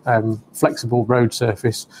of flexible road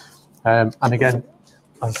surface. And again,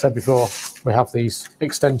 as I said before, we have these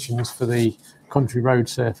extensions for the country road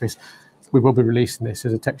surface. We will be releasing this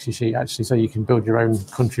as a texture sheet actually, so you can build your own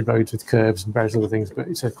country roads with curves and various other things. But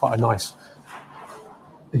it's quite a nice.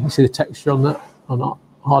 You can see the texture on that, or not?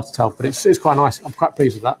 Hard to tell, but it's quite nice. I'm quite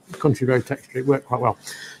pleased with that country road texture. It worked quite well.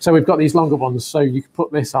 So we've got these longer ones, so you can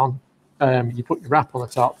put this on. You put your wrap on the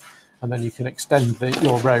top, and then you can extend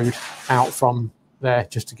your road out from there,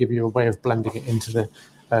 just to give you a way of blending it into the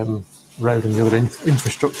road and the other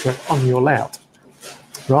infrastructure on your layout.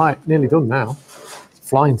 Right, nearly done now.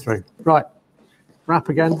 Flying through. Right, wrap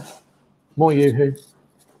again. More U-Hoo.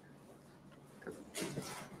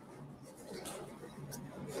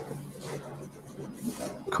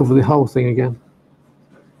 Cover the whole thing again.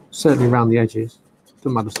 Certainly around the edges.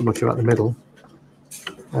 Doesn't matter so much about the middle.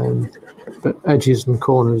 But edges and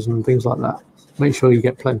corners and things like that. Make sure you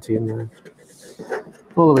get plenty in there.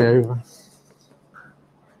 All the way over.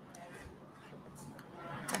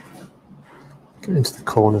 Get into the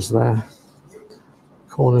corners there.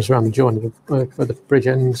 Corners around the joint of where the bridge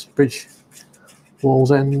ends, bridge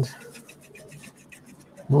walls end.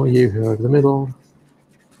 More U-Hoo over the middle.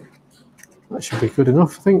 That should be good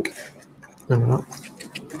enough, I think. There we are.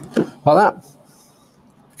 Like that.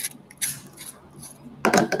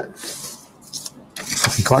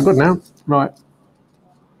 Looking quite good now. Right.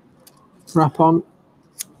 Wrap on.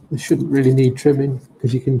 This shouldn't really need trimming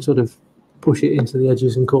because you can sort of push it into the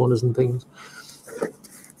edges and corners and things.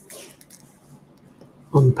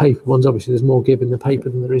 on the paper ones, obviously there's more give in the paper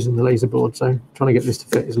than there is in the laser board, so trying to get this to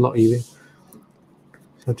fit is a lot easier.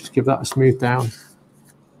 So just give that a smooth down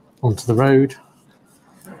onto the road.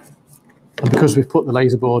 And because we've put the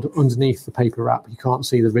laser board underneath the paper wrap, you can't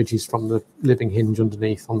see the ridges from the living hinge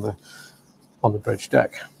underneath on the bridge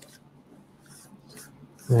deck.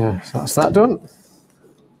 Yeah, so that's that done.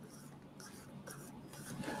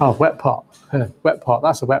 Oh, wet pot. Wet pot,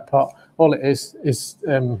 that's a wet pot. All it is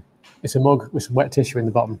it's a mug with some wet tissue in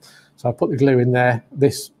the bottom. So I put the glue in there.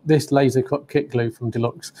 This laser cut kit glue from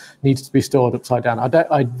Deluxe needs to be stored upside down. Well,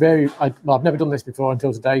 I've never done this before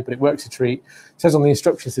until today, but it works a treat. It says on the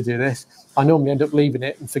instructions to do this. I normally end up leaving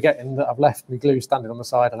it and forgetting that I've left my glue standing on the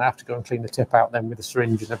side, and I have to go and clean the tip out then with a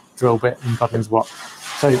syringe and a drill bit and God knows what.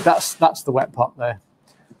 So that's the wet pot there.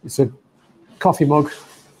 It's a coffee mug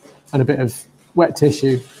and a bit of wet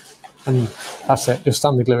tissue, and that's it. Just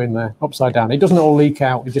stand the glue in there upside down. It doesn't all leak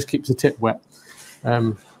out, it just keeps the tip wet.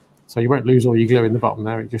 So you won't lose all your glue in the bottom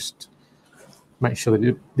there. It just makes sure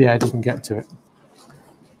that the air doesn't get to it.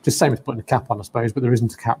 Just same as putting a cap on, I suppose, but there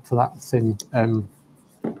isn't a cap for that thin,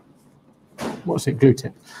 glue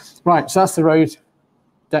tip. Right, so that's the road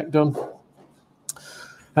deck done.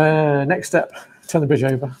 Next step, turn the bridge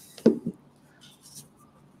over.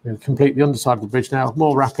 We're going to complete the underside of the bridge now.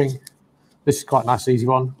 More wrapping. This is quite a nice, easy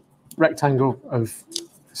one. Rectangle of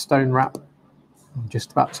stone wrap. I'm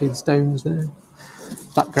just about to see the stones there.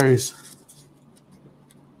 That goes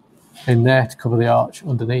in there to cover the arch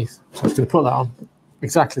underneath. So I'm just going to put that on.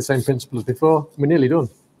 Exactly the same principle as before. We're nearly done.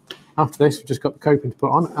 After this, we've just got the coping to put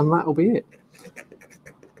on, and that'll be it.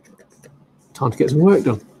 Time to get some work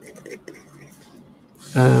done.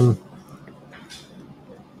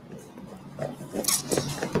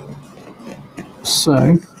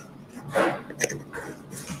 So,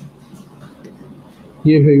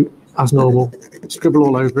 Yoo-hoo, as normal, scribble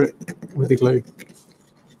all over it with the glue.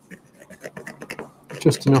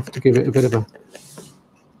 Just enough to give it a bit of a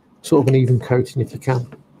sort of an even coating if you can.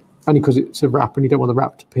 Only because it's a wrap and you don't want the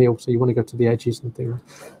wrap to peel, so you want to go to the edges and things.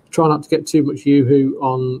 Try not to get too much Yoo-hoo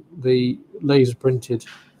on the laser printed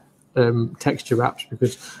texture wraps,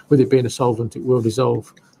 because with it being a solvent, it will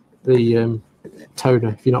dissolve the toner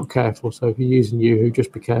if you're not careful. So if you're using Yoo-hoo,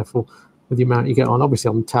 just be careful with the amount you get on. Obviously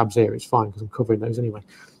on the tabs here it's fine because I'm covering those anyway.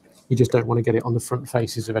 You just don't want to get it on the front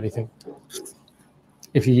faces of anything.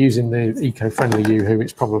 If you're using the eco-friendly Yoo-hoo,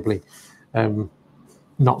 it's probably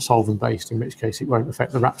not solvent based, in which case it won't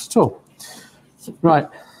affect the wraps at all. Right,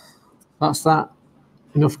 that's that.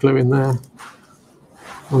 Enough glue in there.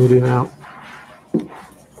 What we do now,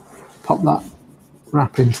 pop that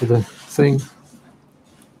wrap into the thing.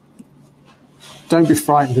 Don't be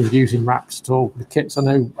frightened of using wraps at all. The kits, I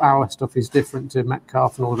know our stuff is different to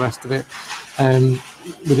Metcalf and all the rest of it.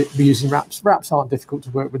 With it using wraps aren't difficult to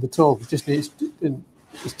work with at all. It just needs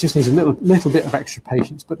a little bit of extra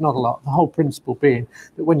patience, but not a lot. The whole principle being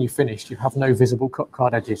that when you've finished, you have no visible cut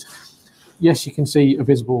card edges. Yes, you can see a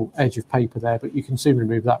visible edge of paper there, but you can soon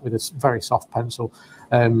remove that with a very soft pencil.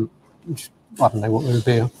 Which, I don't know what it would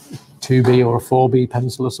be, a 2B or a 4B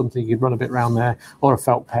pencil or something. You could run a bit around there, or a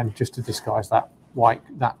felt pen just to disguise that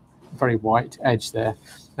very white edge there.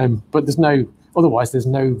 But there's no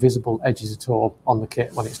visible edges at all on the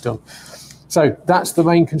kit when it's done. So that's the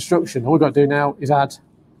main construction. All we've got to do now is add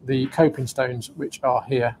the coping stones, which are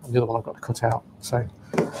here, and the other one I've got to cut out. So,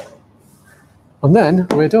 and then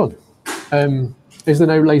we're done. Is there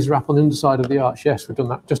no laser wrap on the underside of the arch? Yes, we've done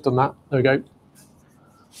that. Just done that. There we go.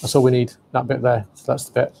 That's all we need. That bit there. So that's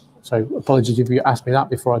the bit. So apologies if you asked me that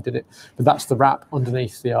before I did it, but that's the wrap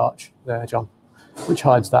underneath the arch there, John, which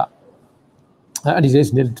hides that. And it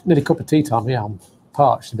is nearly cup of tea time here. I'm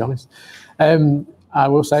parched, to be honest. I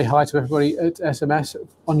will say hi to everybody at SMS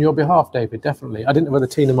on your behalf, David, definitely. I didn't know whether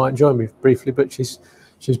Tina might join me briefly, but she's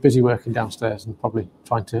busy working downstairs and probably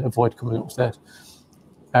trying to avoid coming upstairs.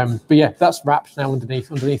 But yeah, that's wrapped now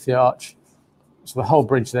underneath the arch. So the whole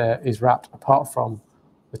bridge there is wrapped apart from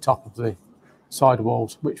the top of the side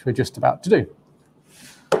walls, which we're just about to do.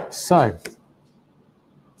 So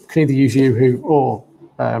you can either use Yoo-hoo or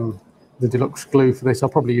the Deluxe glue for this. I'll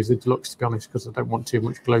probably use the Deluxe, to be honest, because I don't want too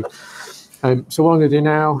much glue. So what I'm going to do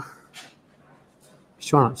now is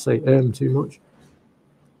try not to say too much.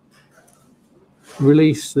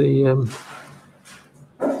 Release the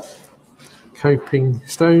coping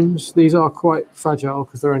stones. These are quite fragile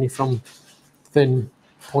because they're only from thin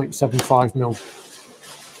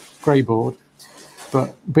 0.75mm grey board,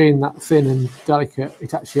 but being that thin and delicate,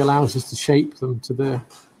 it actually allows us to shape them to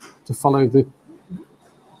follow the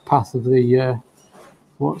path of the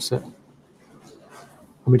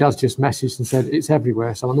And my dad's just messaged and said it's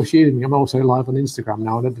everywhere. So I'm assuming I'm also live on Instagram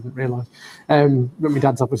now, and I didn't realise. But my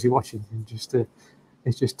dad's obviously watching and he's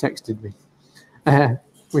just texted me,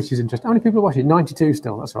 which is interesting. How many people are watching? 92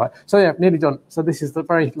 still. That's right. So yeah, nearly done. So this is the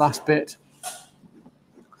very last bit.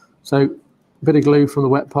 So a bit of glue from the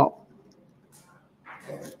wet pot.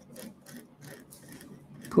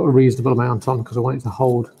 Put a reasonable amount on because I want it to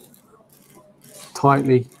hold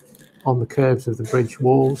tightly on the curves of the bridge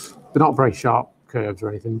walls. They're not very sharp curves or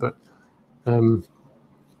anything, but and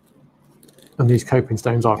these coping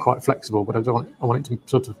stones are quite flexible, but I want it to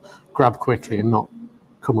sort of grab quickly and not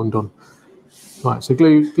come undone. Right, so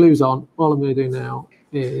glue's on. All I'm going to do now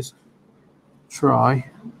is try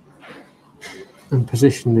and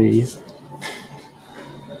position these.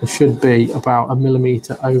 There should be about 1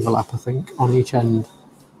 millimetre overlap, I think, on each end.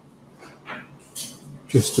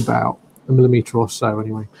 Just about 1 millimetre or so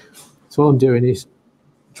anyway. So all I'm doing is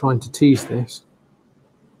trying to tease this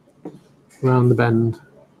around the bend.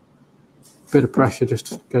 Bit of pressure just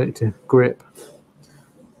to get it to grip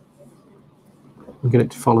and get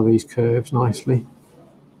it to follow these curves nicely.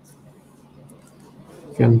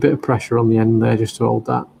 Again, a bit of pressure on the end there just to hold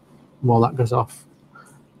that while that goes off.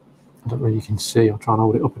 I don't know if you can see, I'll try and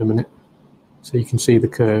hold it up in a minute so you can see the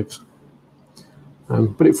curves.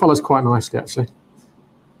 But it follows quite nicely actually.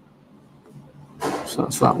 So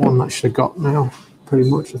that's that one. That should have got now, pretty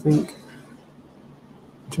much, I think.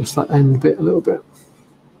 Just that end bit a little bit.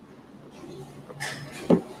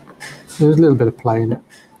 There's a little bit of play in it.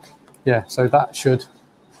 Yeah, so that should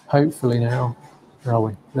hopefully now, where are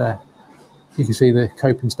we? There. You can see the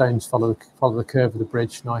coping stones follow the curve of the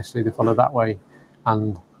bridge nicely. They follow that way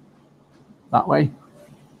and that way.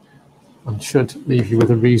 And should leave you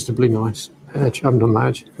with a reasonably nice edge. I haven't done that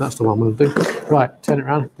edge. That's the one I'm going to do. Right, turn it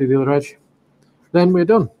around, do the other edge. Then we're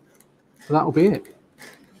done. So that will be it.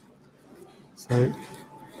 So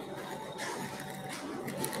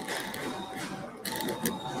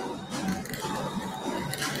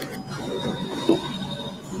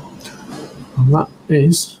and that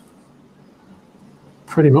is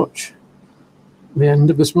pretty much the end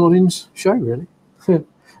of this morning's show, really. Hope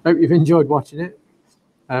you've enjoyed watching it.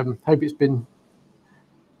 Hope it's been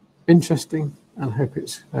interesting, and hope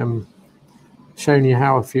it's shown you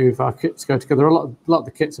how a few of our kits go together. A lot of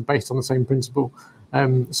the kits are based on the same principle.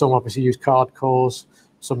 Some obviously use card cores,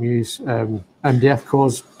 some use MDF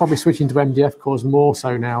cores, probably switching to MDF cores more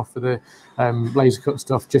so now for the laser cut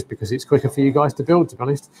stuff, just because it's quicker for you guys to build, to be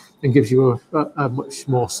honest, and gives you a much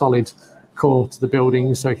more solid core to the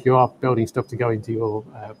building. So if you are building stuff to go into your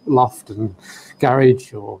loft and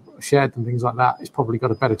garage or shed and things like that, it's probably got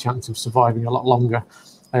a better chance of surviving a lot longer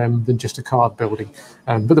than just a card building.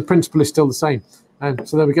 But the principle is still the same.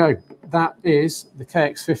 So there we go. That is the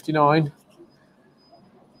KX59.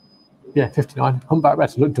 Yeah, 59 Humpback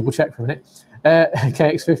Bridge. Look, double check for a minute.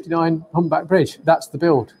 KX59 Humpback Bridge. That's the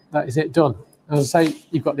build. That is it done. As I say,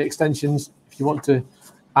 you've got the extensions if you want to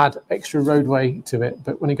add extra roadway to it,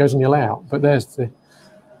 but when it goes on your layout. But there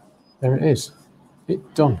it is. It's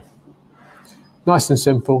done. Nice and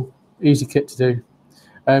simple, easy kit to do.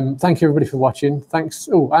 Thank you everybody for watching. Thanks.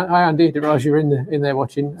 Oh, hi Andy. Didn't realise you were in there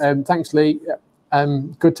watching. Thanks Lee.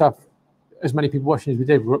 Good to have as many people watching as we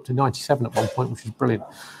did. We're up to 97 at one point, which is brilliant.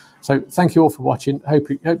 So thank you all for watching. Hope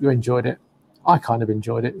you enjoyed it. I kind of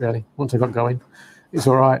enjoyed it really. Once I got going, it's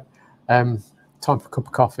all right. Time for a cup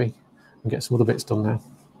of coffee and get some other bits done now.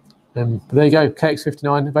 But there you go.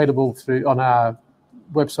 KX59 available on our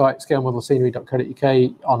website,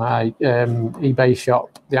 ScaleModelScenery.co.uk, on our eBay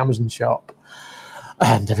shop, the Amazon shop,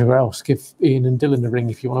 and everywhere else. Give Ian and Dylan a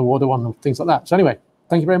ring if you want to order one and things like that. So anyway,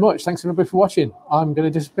 thank you very much. Thanks everybody for watching. I'm going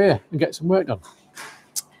to disappear and get some work done.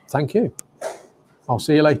 Thank you. I'll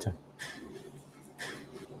see you later.